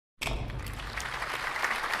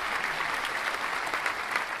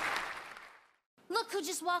could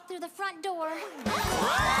just walk through the front door.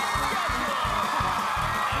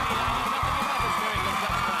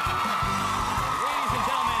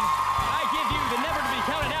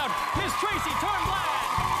 Miss Tracy Turnblad!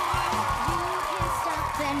 You can't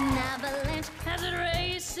stop an avalanche as it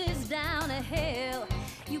races down a hill.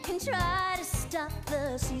 You can try to stop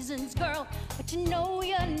the seasons, girl, but you know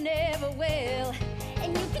you never will.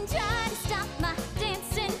 And you can try to stop my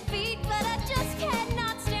dancing feet, but I just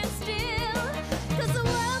cannot stand still. 'Cause the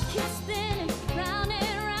world keeps spinning round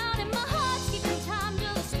and round, and my heart's keeping time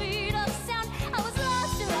to the speed of sound. I was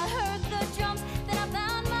lost till I heard the drums, then I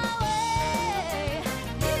found my way.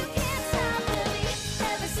 You can't stop the beat.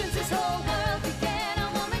 Ever since this whole world began, a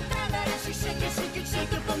woman found out and she shake it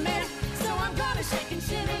for me. So I'm gonna shake and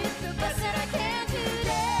shimmy, it's the best that I can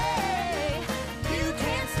today. You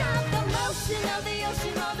can't stop the motion of the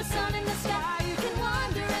ocean or the sun in the sky. You can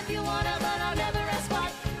wonder if you wanna, but I'll never ask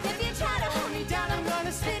why. If you try to hold me down, I'm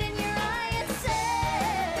gonna spit in your eye and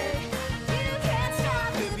say, you can't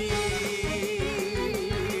stop the beat.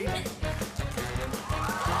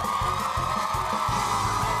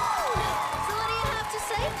 So what do you have to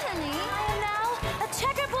say, Penny? I am now a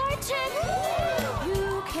checkerboard chick. You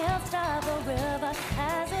can't stop the river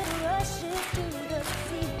as it rushes to the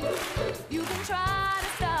sea. You can try to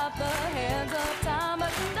stop the hands of time,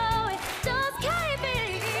 but you know it just can't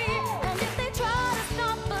be. And if they try to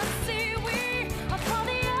stop us, see, we are called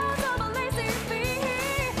the eyes of a lazy bee.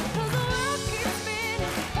 'Cause the world keeps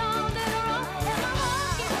spinning round and around, and my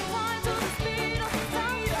heart keeps time to the speed of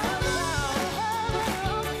sound. And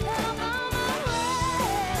I'm on my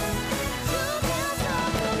way. You can't stop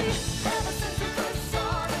the beat. Ever since we first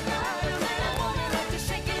saw the night, a man and woman like to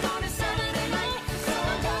shake it on a Saturday night. So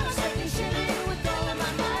I'm gonna shake and shimmy with all of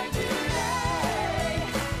my might today.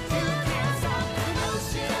 You can't stop the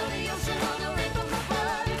motion of the ocean or the rhythm of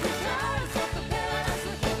blood. You can try to stop the paradise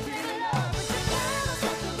with lifting it up, but you cannot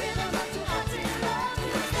stop the rhythm. I'm too hot to love to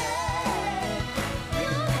stay.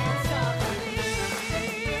 You can't stop the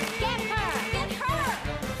beat. Get her! Get her!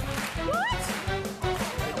 What?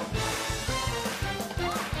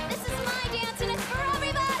 This is my dance and it's for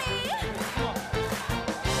everybody!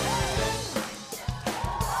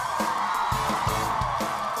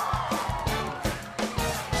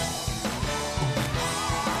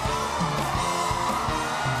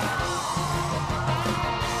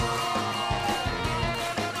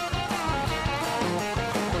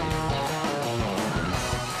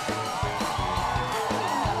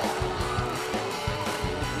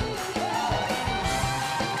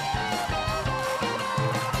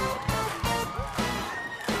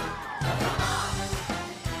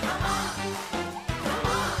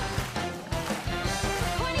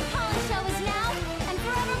 Corny College Show is now and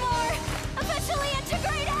forevermore officially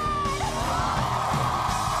integrated!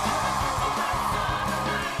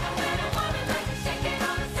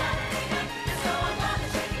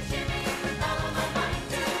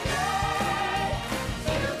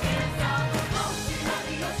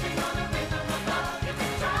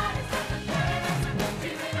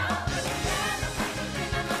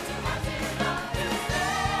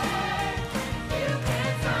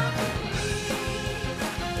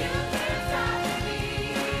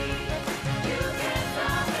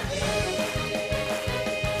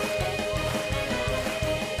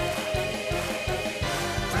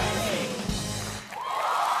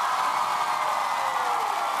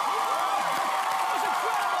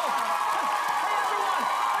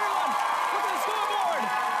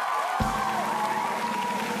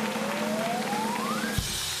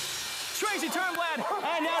 Tracy Turnblad,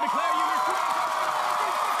 I now declare you Miss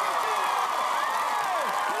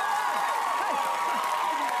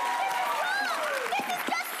This is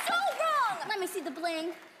just so wrong! Let me see the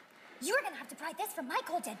bling. You're gonna have to pry this from my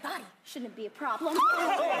cold dead body. Shouldn't be a problem.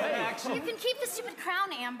 You can keep the stupid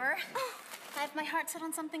crown, Amber. I have my heart set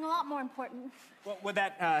on something a lot more important. Well, would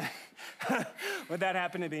that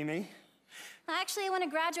happen to be me? Actually, I went a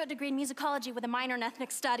graduate degree in musicology with a minor in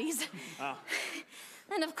ethnic studies. Oh.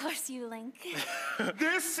 And of course you, Link.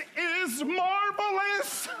 This is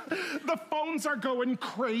marvelous! The phones are going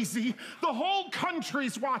crazy. The whole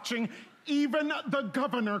country's watching. Even the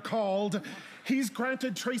governor called. He's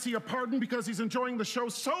granted Tracy a pardon because he's enjoying the show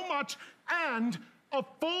so much and a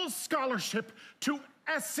full scholarship to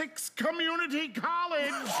Essex Community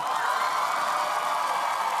College.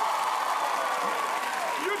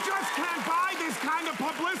 You just can't buy this kind of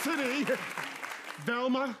publicity.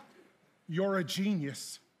 Velma, you're a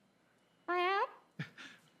genius. I am?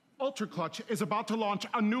 Ultra Clutch is about to launch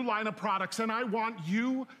a new line of products, and I want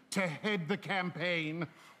you to head the campaign.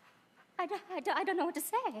 I don't know what to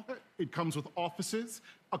say. It comes with offices,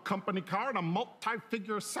 a company car, and a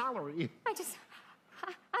multi-figure salary. I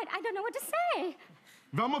don't know what to say.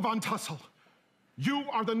 Velma von Tussle, you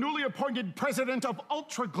are the newly appointed president of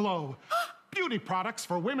Ultra Glow, beauty products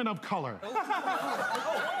for women of color.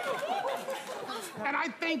 And I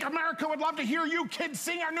think America would love to hear you kids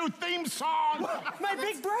sing our new theme song. My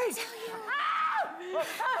big break!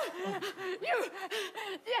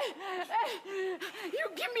 You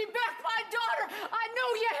give me back my daughter. I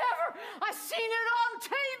know you have her. I seen it on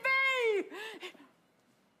TV.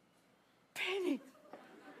 Penny,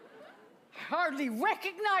 I hardly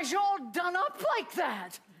recognize you all done up like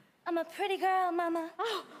that. I'm a pretty girl, Mama.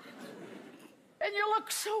 Oh, and you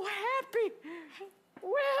look so happy.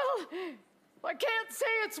 Well, I can't say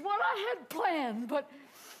it's what I had planned, but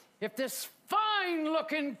if this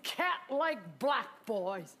fine-looking cat like Black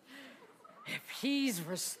Boy's, if he's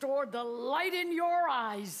restored the light in your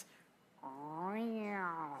eyes,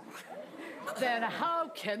 then how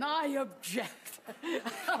can I object?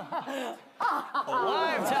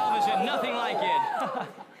 Live television, nothing like it.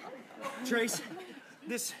 Trace,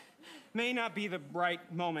 this may not be the right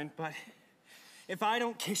moment, but if I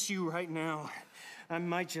don't kiss you right now, I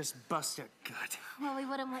might just bust a gut. Well, we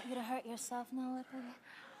wouldn't want you to hurt yourself, no, would we?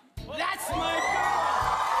 That's my girl!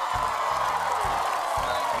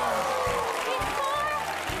 Before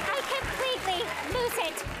I completely lose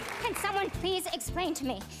it, can someone please explain to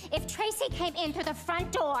me, if Tracy came in through the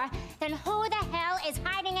front door, then who the hell is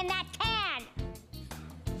hiding in that can?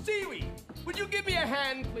 Seaweed, would you give me a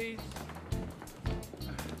hand, please?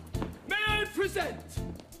 May I present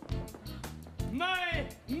my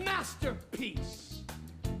masterpiece,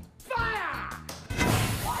 Fire!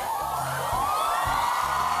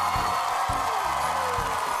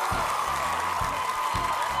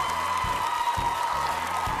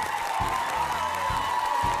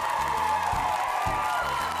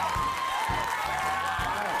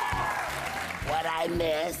 What I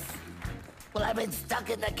miss? Well, I've been stuck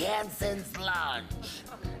in the can since lunch.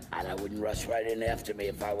 And I wouldn't rush right in after me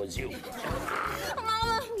if I was you.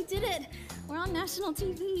 Mama, we did it. We're on national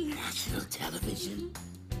TV. National television?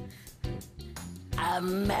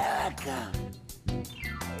 America.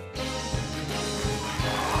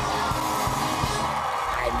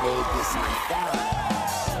 I made this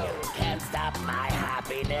myself. Can't stop my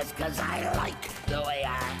happiness, 'cause I like the way I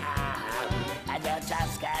am. And you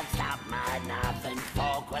just can't stop my nothing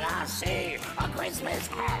folk when I see a Christmas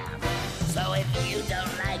ham. So if you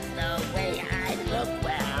don't like the way I look,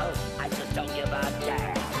 well, I just don't give a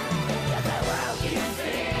damn. 'Cause the world keeps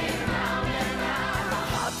spinning round and round, and my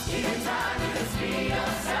heart keeps on the speed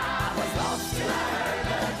of sound. I was lost till I heard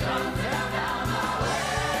the drums down my way.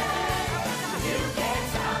 You can't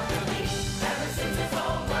stop the beat. Ever since this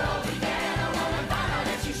whole world began, a woman found out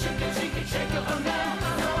that she can shake up a man.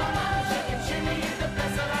 So I'm out shaking, shimmy is the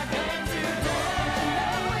best that I can today.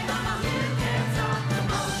 You can't stop the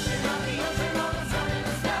motion of the ocean or the sun in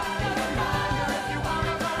the sky. Doesn't matter if you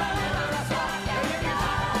wanna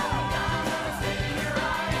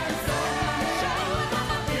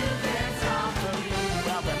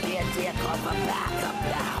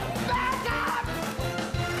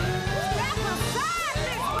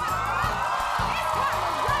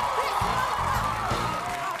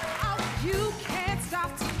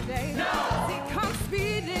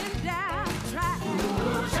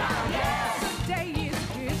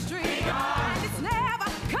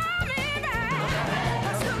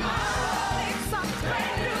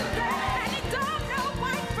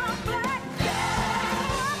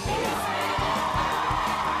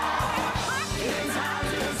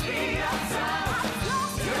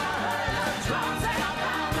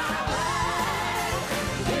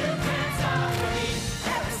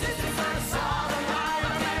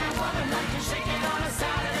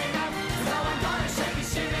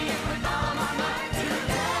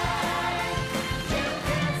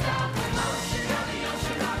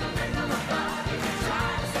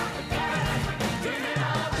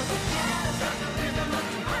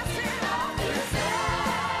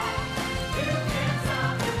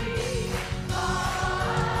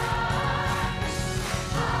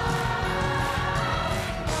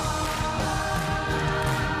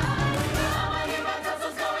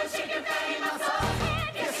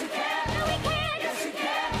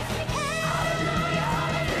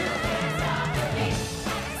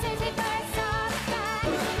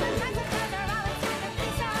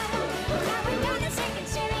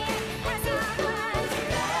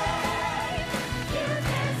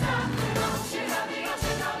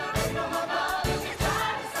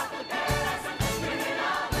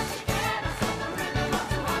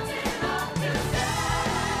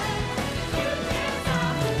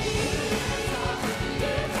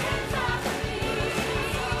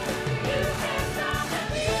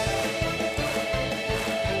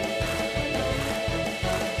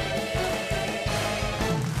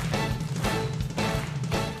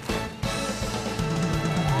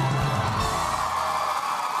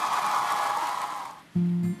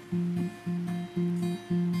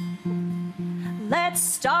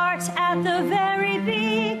Let's start at the very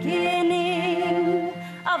beginning.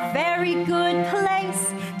 A very good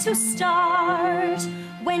place to start.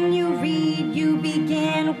 When you read, you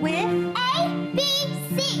begin with A, B,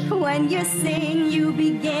 C. When you sing, you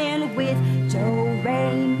begin with do,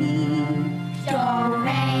 re, mi. Do,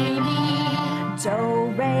 re, mi.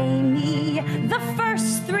 Do, re, mi. The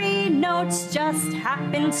first three notes just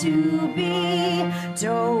happen to be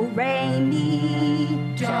do, re,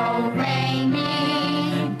 mi. Do, re, mi.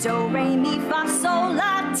 Do, re, mi, fa, sol,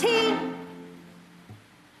 la, ti.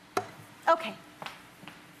 Okay.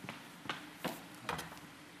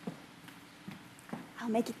 I'll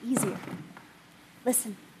make it easier.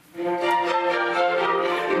 Listen.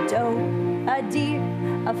 Do, a deer,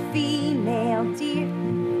 a female deer.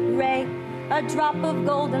 Re, a drop of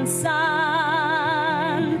golden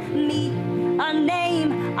sun. Mi, a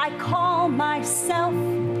name I call myself.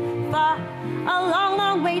 Fa, a long,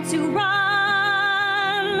 long way to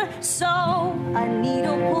run. So, a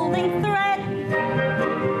needle pulling thread.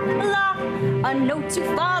 La, a note to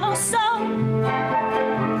follow. So,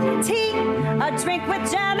 tea, a drink with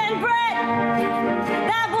jam and bread.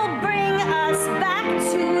 That will bring us back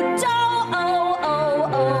to do. Oh, oh,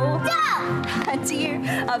 oh. Do. A deer,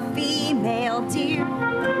 a female deer.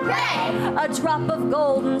 Re. A drop of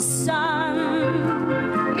golden sun.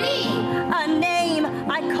 Mi. A name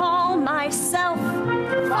I call myself.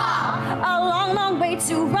 Fa. A long, long way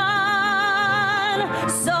to run.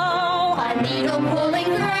 So, A needle pulling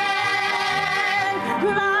thread.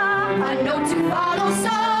 la, A note to follow.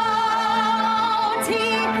 So.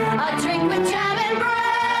 tea, A drink with jam and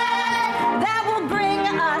bread. that will bring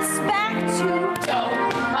us back to Do.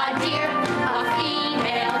 A deer, a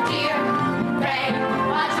female deer. Re.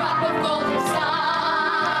 A drop of golden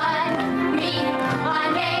sun. Mi. A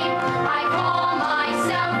name I call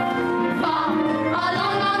myself. Fa. A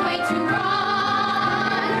long, long way to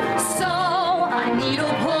run. so A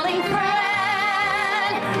needle pulling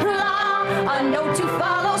thread. la, a note to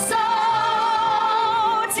follow. So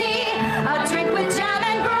tea, a drink with jam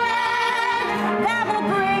and bread that will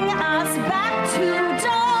bring us back to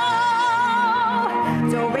do.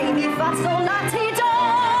 Do, re, mi, fa, sol, la, ti, do.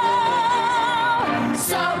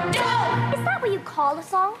 So do. Is that what you call a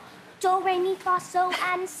song? Do, re, mi, fa, so,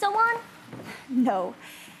 and so on? No.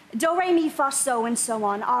 Do, re, mi, fa, so, and so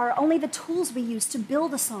on are only the tools we use to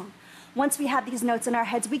build a song. Once we have these notes in our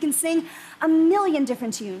heads, we can sing a million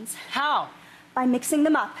different tunes How? by mixing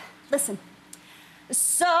them up. Listen.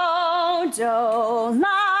 So, do,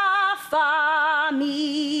 la, fa,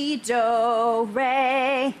 mi, do,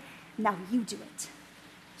 re. Now you do it.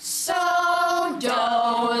 So do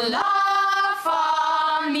la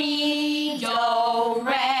fa mi do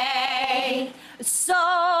re.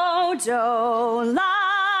 So, do,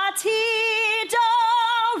 la, ti, do,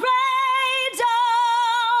 re,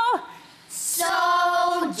 do. So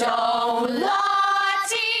do la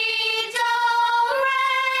ti do re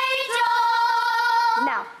do.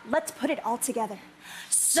 Now, let's put it all together.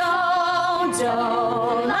 So do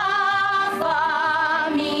la fa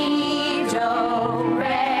mi do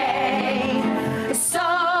re. So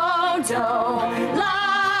do la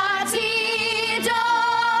ti do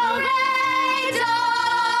re do.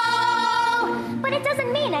 But it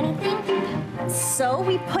doesn't mean anything. So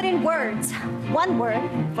we put in words, one word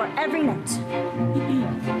for every note.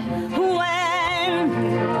 When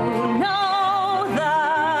you know the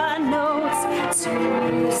notes to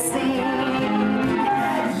sing,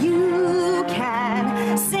 you can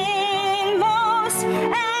sing most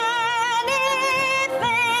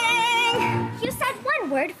anything. You said one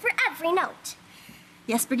word for every note.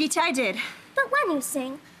 Yes, Brigitte, I did. But when you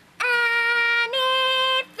sing anything,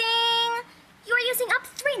 you are using up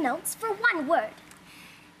 3 notes for one word.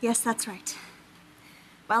 Yes, that's right.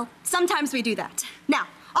 Well, sometimes we do that. Now,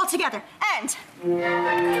 all together, and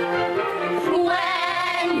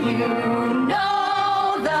When you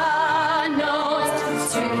know the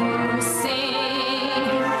notes to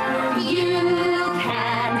sing, you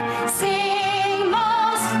can sing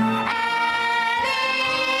most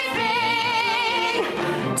anything.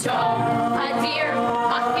 Do, a deer,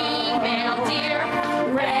 a female deer.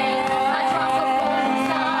 Re, a drop of golden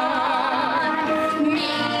sun.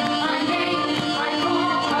 Mi, a name I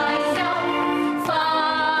call myself. Fa.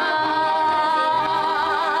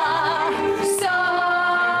 So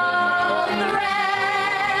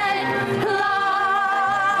thread, la,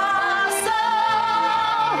 so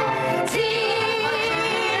tea,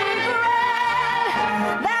 bread.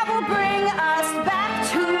 that will bring us back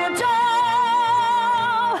to do.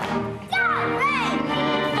 Do, re,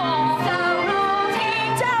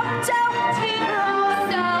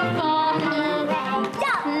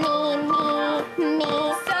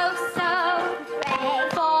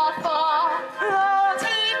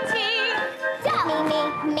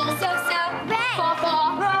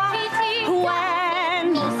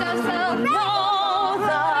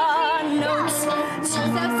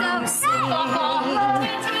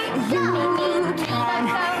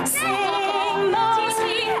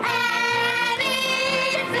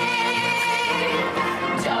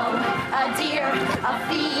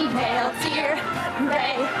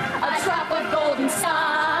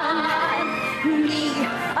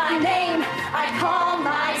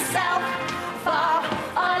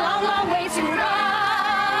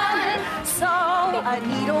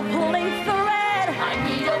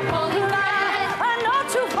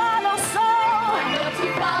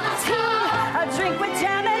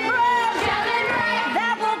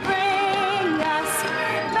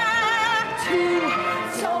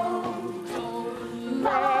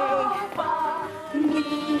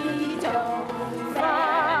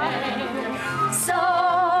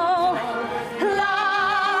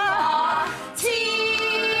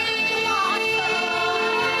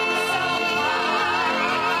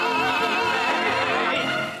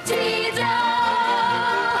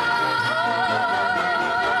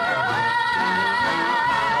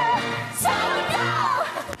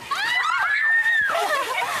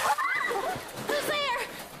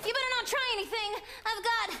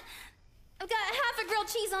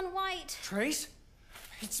 Trace?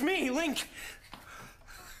 It's me, Link.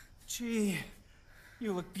 Gee,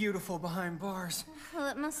 you look beautiful behind bars. Well,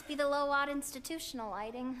 it must be the low-watt institutional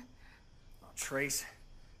lighting. Oh, Trace,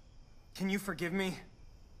 can you forgive me?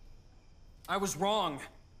 I was wrong.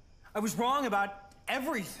 I was wrong about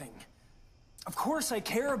everything. Of course I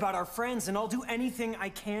care about our friends, and I'll do anything I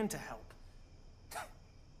can to help.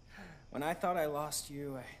 When I thought I lost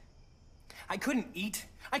you, I couldn't eat.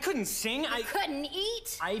 I couldn't sing. I couldn't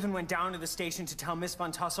eat? I even went down to the station to tell Miss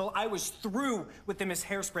Von Tussle I was through with the Miss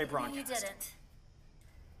Hairspray broadcast. You didn't.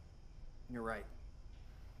 You're right.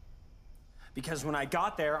 Because when I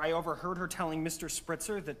got there, I overheard her telling Mr.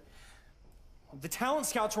 Spritzer that the talent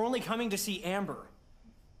scouts were only coming to see Amber.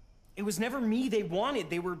 It was never me they wanted.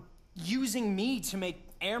 They were using me to make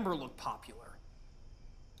Amber look popular.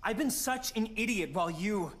 I've been such an idiot while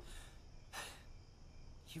you've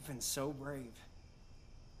been so brave.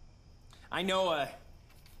 I know a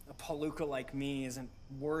palooka like me isn't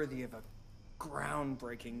worthy of a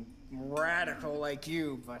groundbreaking radical like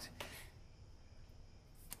you, but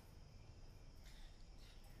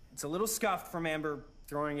it's a little scuffed from Amber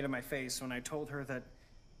throwing it in my face when I told her that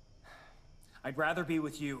I'd rather be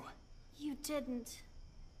with you. You didn't.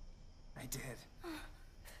 I did.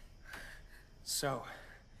 So,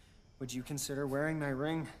 would you consider wearing my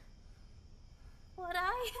ring? Would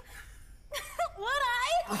I? Would I?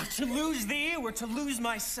 Oh, to lose thee or to lose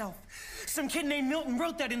myself. Some kid named Milton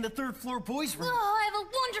wrote that in the third-floor boys' room. Oh, I have a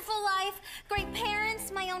wonderful life. Great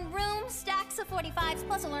parents, my own room, stacks of 45s,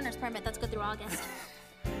 plus a learner's permit that's good through August.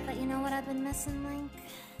 But you know what I've been missing, Link?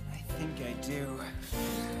 I think I do.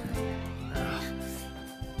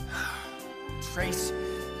 Trace,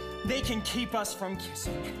 they can keep us from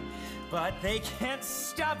kissing, but they can't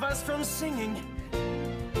stop us from singing.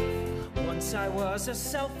 Once I was a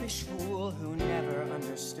selfish fool who never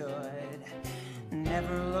understood,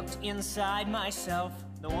 never looked inside myself,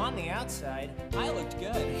 though on the outside, I looked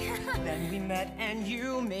good. Then we met and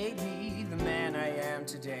you made me the man I am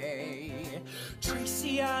today.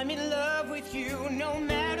 Tracy, I'm in love with you, no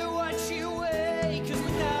matter what you weigh, 'cause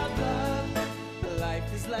without love,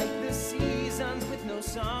 life is like the seasons with no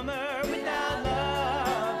summer. Without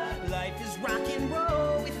love, life is rock and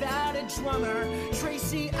roll without a drummer.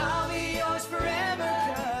 Tracy, I'll be yours forever,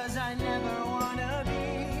 'cause I never wanna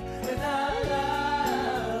be without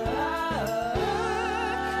love.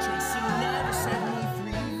 Tracy never set me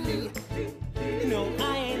free. No,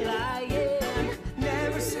 I ain't lying.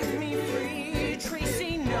 Never set me free.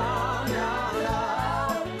 Tracy, no, no, no.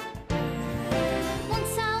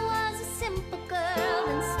 Once I was a simple girl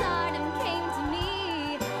and stardom came to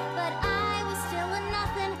me, but I was still a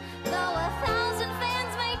nothing, though 1,000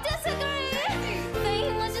 fans may disagree.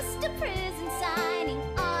 Fame was just a prison signing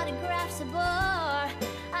autographs a bore.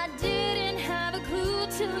 I didn't have a clue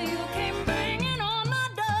till you came banging on my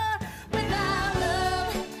door. Without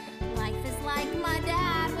love, life is like my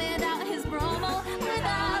dad without his bromo.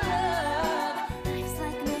 Without love, life's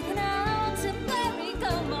like making out to Barry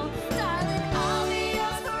Como. Darling, I'll be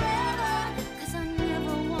yours forever, 'cause I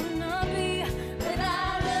never wanna be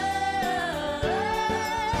without love.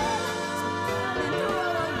 So darling, throw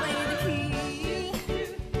away the key.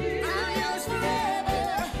 I'm yours forever.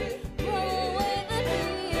 Throw away the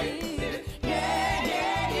key. Yeah,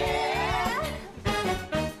 yeah, yeah.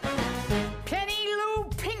 Penny Lou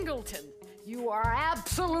Pingleton, you are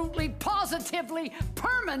absolutely, positively,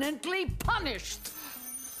 permanently punished.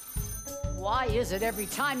 Why is it every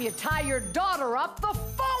time you tie your daughter up, the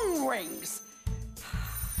phone rings?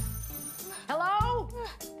 Hello?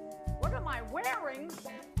 What am I wearing?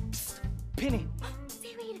 Penny,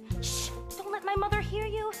 Seaweed, shh! Don't let my mother hear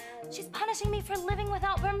you. She's punishing me for living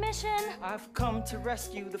without permission. I've come to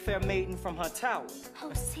rescue the fair maiden from her tower.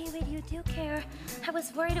 Oh, Seaweed, you do care. I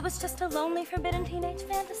was worried it was just a lonely, forbidden teenage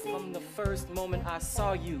fantasy. From the first moment I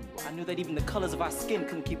saw you, I knew that even the colors of our skin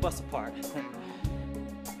couldn't keep us apart.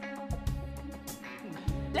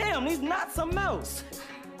 Damn, these knots are mouse.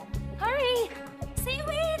 Hurry!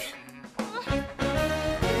 Seaweed!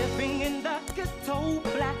 Living in that ghetto,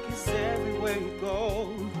 black is everywhere you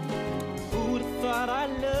go. Who'd have thought I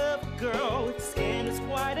love a girl with skin as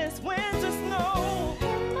white as winter snow?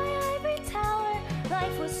 In my ivory tower,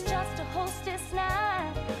 life was just a hostess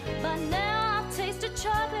night. But now I've tasted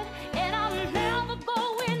chocolate, and I'm never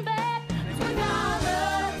going back. Without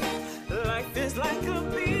love, Life is like a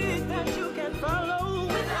beat that you can follow.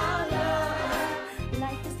 without love,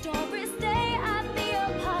 life is Doris Day at the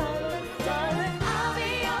Apollo. Darling, I'll be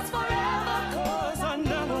yours forever. 'Cause I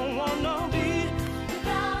never wanna be.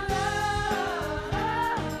 Without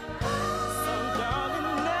love, So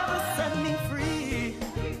darling, never set me free.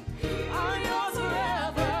 I'm yours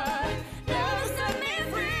forever.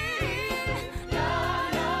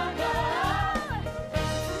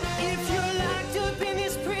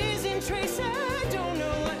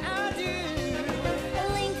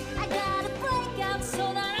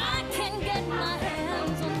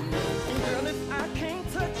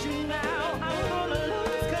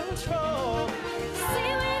 control.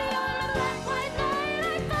 Seaweed on a black, white night,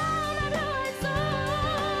 I found a blind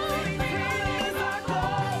soul. Freedom is our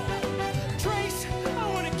goal. Trace, I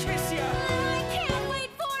want to kiss you. I can't wait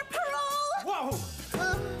for parole. Whoa!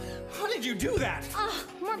 How did you do that?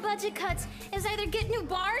 More budget cuts. It was either get new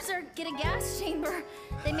bars or get a gas chamber.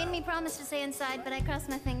 They made me promise to stay inside, but I crossed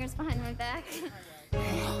my fingers behind my back.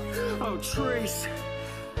 Oh, Trace.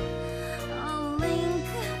 Oh, Link.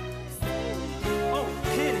 Oh,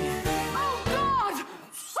 Penny. Oh, God!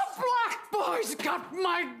 The black boy's got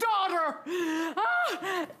my daughter!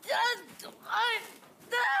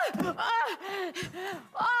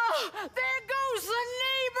 There goes the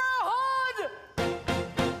neighborhood!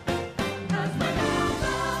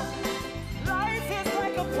 Life is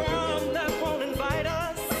like a prom that won't invite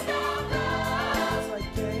us. It's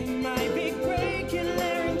like getting my big break in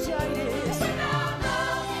laryngitis.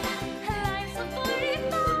 Life's a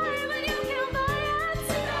 45 and you can't buy it.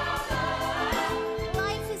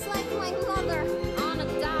 Life is like my mother on a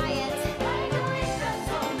diet.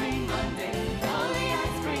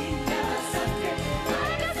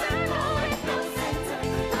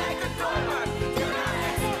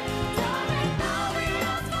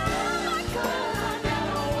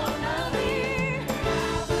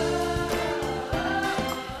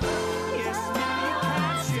 Yes, now you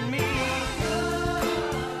captured me.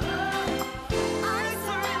 I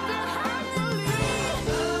surrender happily.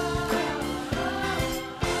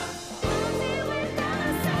 You will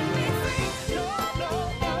never set me free. No, no,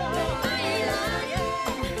 no. I ain't lying.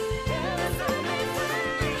 Never set me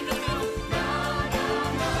free. No,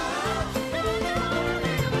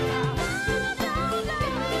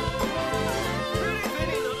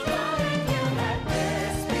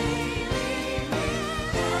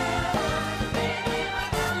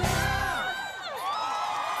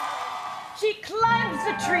 She climbs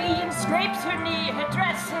a tree and scrapes her knee, her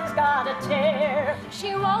dress has got a tear.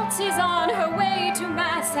 She waltzes on her way to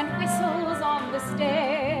mass and whistles on the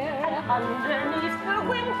stair. Underneath her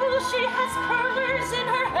wimple she has curlers in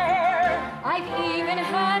her hair. I've even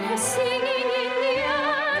had her singing in the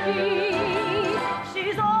abbey.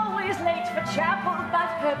 She's always late for chapel, But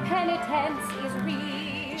her penitence is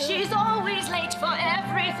real. she's always late for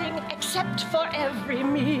everything except for every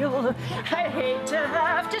meal. I hate to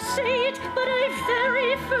have to say it, but I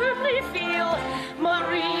very firmly feel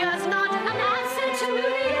Maria's not an answer to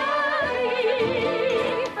the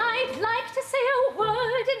abbey. I'd like to say a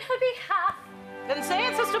word in her behalf. Then say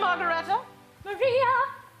it, Sister Margareta. Maria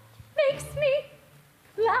makes me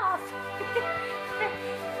laugh.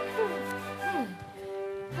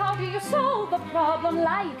 How do you solve a problem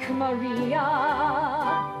like Maria?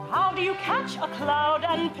 How do you catch a cloud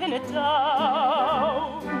and pin it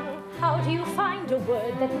down? How do you find a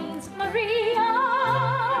word that means Maria?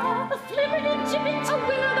 A flippity-gibbet, a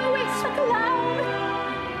will-o'-the-wisp, a clown.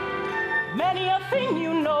 Many a thing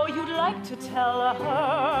you know you'd like to tell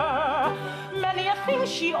her. Many a thing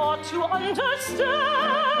she ought to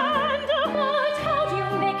understand. But how do you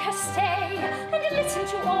make her stay and listen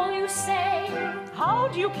to all you say? How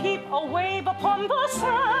do you keep a wave upon the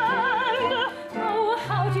sand? Oh,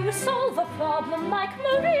 how do you solve a problem like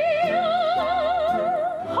Maria?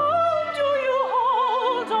 How do you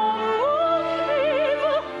hold a moonbeam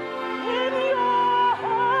in your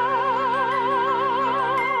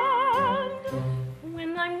hand?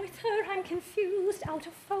 When I'm with her, I'm confused, out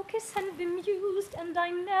of focus and bemused, and I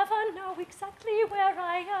never know exactly where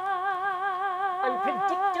I am.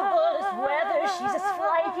 Unpredictable as weather, she's as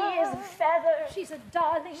flighty as a feather. She's a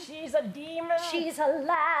darling. She's a demon. She's a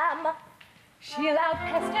lamb. She'll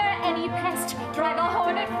outpester any pest, drive a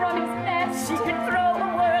hornet from his nest. She can throw a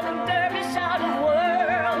whirling dervish out and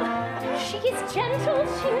whirl. She is gentle,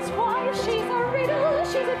 she is wise, she's a riddle,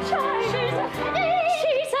 she's a child. She's a headache.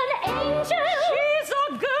 She's an angel. She's a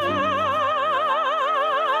girl.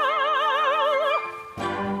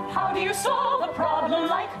 How do you solve a problem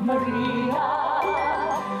like Maria?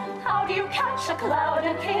 How do you catch a cloud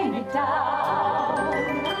and pin it down?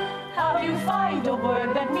 How do you find a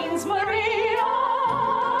word that means Maria?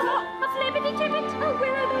 A flippity-gibbet, a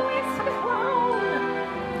will-o'-the-wisp, a clown.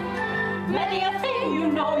 Many a thing you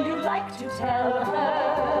know you'd like to tell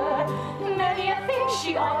her. Many a thing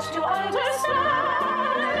she ought to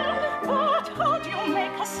understand. But how do you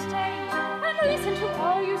make her stay and listen to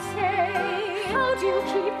all you say? How do you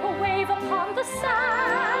keep a wave upon the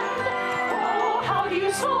sand? Oh, how do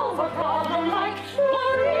you solve a problem like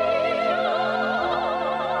Maria?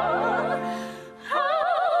 How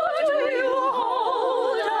do you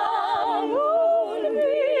hold a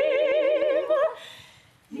moonbeam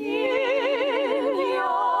in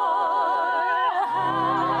your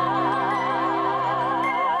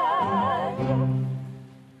hand?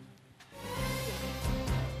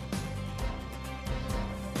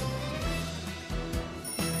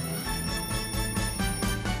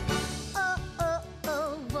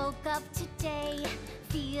 Woke up today,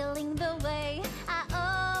 feeling the way I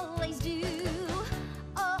always do.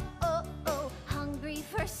 Hungry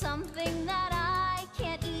for something that I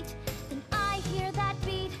can't eat. Then I hear that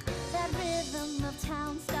beat, that rhythm of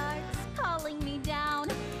town starts calling me down.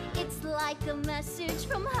 It's like a message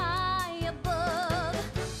from high above.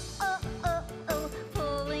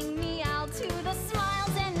 Pulling me out to the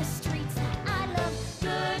smiles and the streets I love.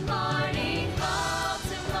 Good morning,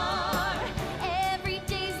 Baltimore. Every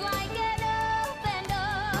day's like an open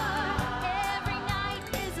door. Every night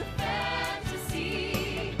is a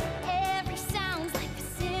fantasy. Every sound's like a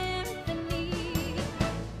symphony.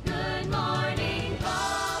 Good morning,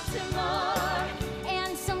 Baltimore.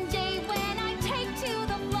 And someday when I take to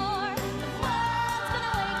the floor, the world's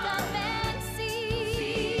gonna wake up and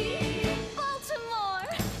see Baltimore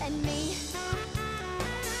and me.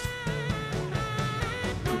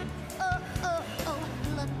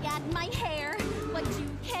 Look at my hair. What you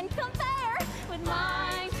can compare with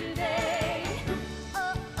mine today?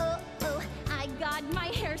 I got my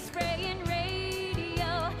hairspray and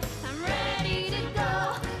radio. I'm ready to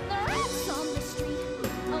go. The rats on the street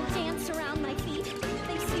will dance around my feet.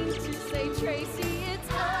 They seem to say, Tracy, it's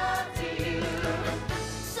up to you.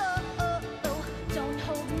 So, don't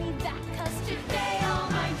hold me back, 'cause today all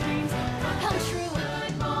my dreams will come true.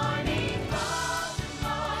 Good morning,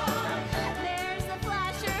 Baltimore. There's the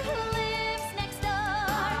flasher who lives next door.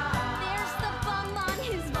 There's the bum on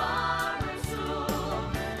his barroom stool.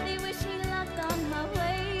 They wish me luck on my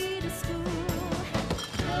way to school.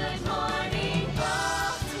 Good morning,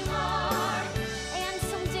 Baltimore. And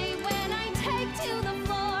someday when I take to the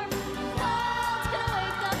floor, the world's gonna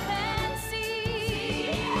wake up and see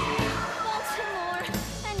Baltimore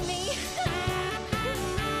and me.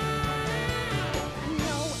 I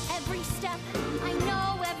know every step, I know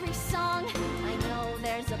every song. I know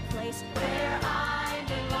there's a place where I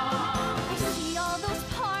belong. I see all those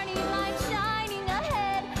party lights shining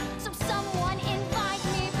ahead. So someone invite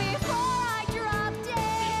me before I drop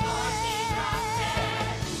dead.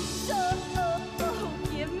 So,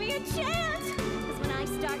 give me a chance. 'Cause when I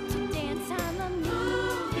start to dance, I'm a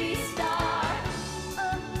movie star.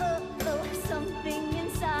 Something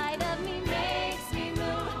inside of me makes me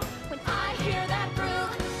move. When I hear that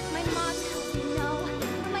groove, my mom tells me no,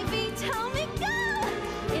 my beat tell me go.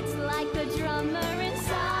 It's like a drummer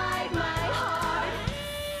inside my heart.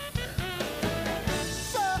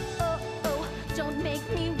 So, don't make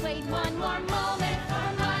me wait one more moment for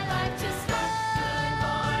my life to start.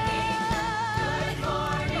 Good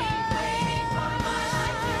morning, waiting for my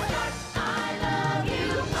life to start. I love you,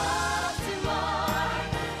 Baltimore.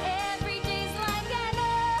 Every day's like an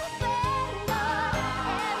open door.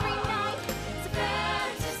 Every night is a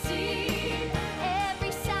fantasy.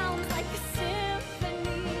 Every sound's like a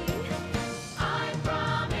symphony. I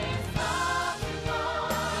promise,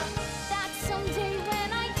 Baltimore, that someday when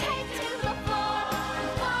I take to the floor, the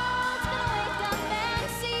world's gonna wake up and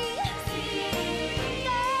see.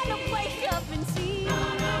 Gonna wake up and see.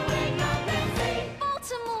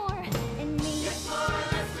 Baltimore and me.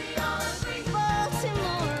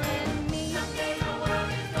 Baltimore and me. Someday the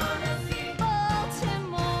world is gonna see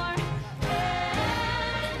Baltimore and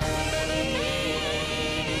me.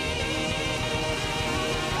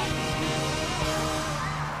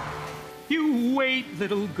 You wait,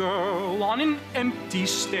 little girl, on an empty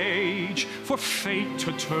stage for fate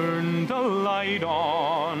to turn the light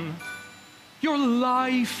on. Your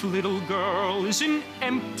life, little girl, is an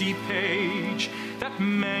empty page that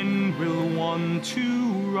men will want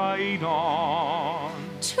to write on.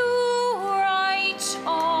 To write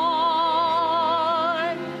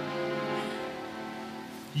on.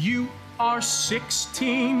 You are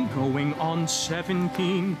 16, going on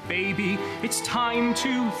 17. Baby, it's time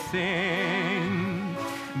to think.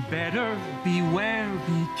 Better beware,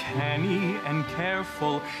 be canny and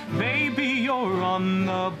careful. Baby, you're on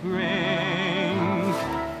the brink.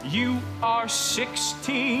 You are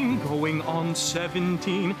 16, going on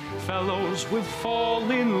 17. Fellows will fall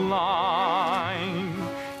in line.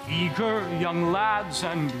 Eager young lads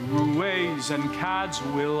and roués and cads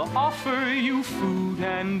will offer you food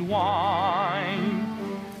and wine.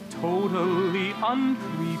 Totally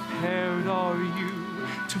unprepared are you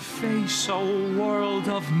to face a world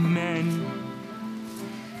of men.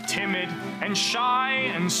 Timid and shy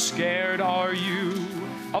and scared are you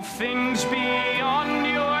of things beyond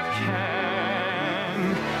your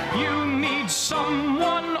ken. You need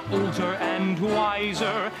someone older and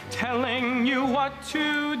wiser telling you what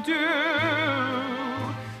to do.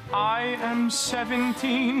 I am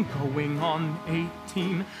 17, going on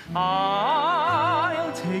 18.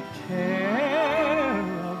 I'll take care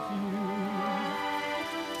of you.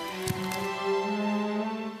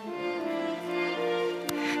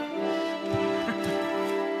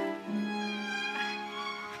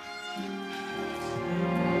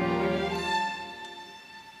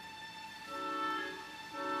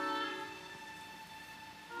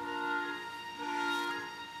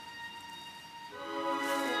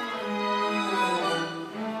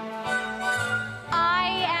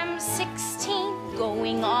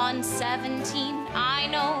 Going on 17, I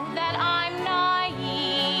know that I'm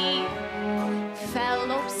naive.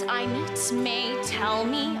 Fellows I meet may tell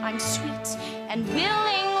me I'm sweet, and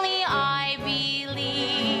willingly I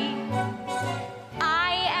believe.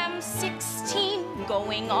 I am 16,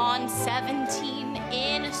 going on 17,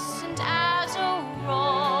 innocent as a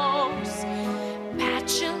rose.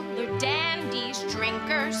 Bachelor dandies,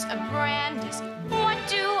 drinkers of brandies, what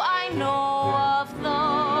do I know of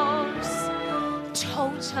those?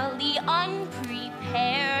 Totally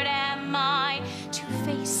unprepared am I to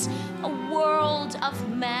face a world of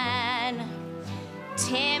man.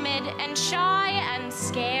 Timid and shy and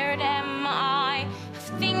scared am I of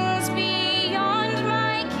things beyond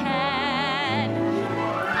my ken.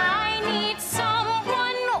 I need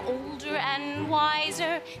someone older and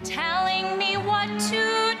wiser telling me what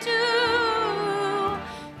to do.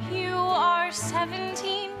 You are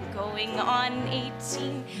 17, going on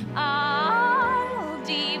 18. I'll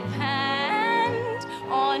depend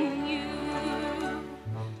on you.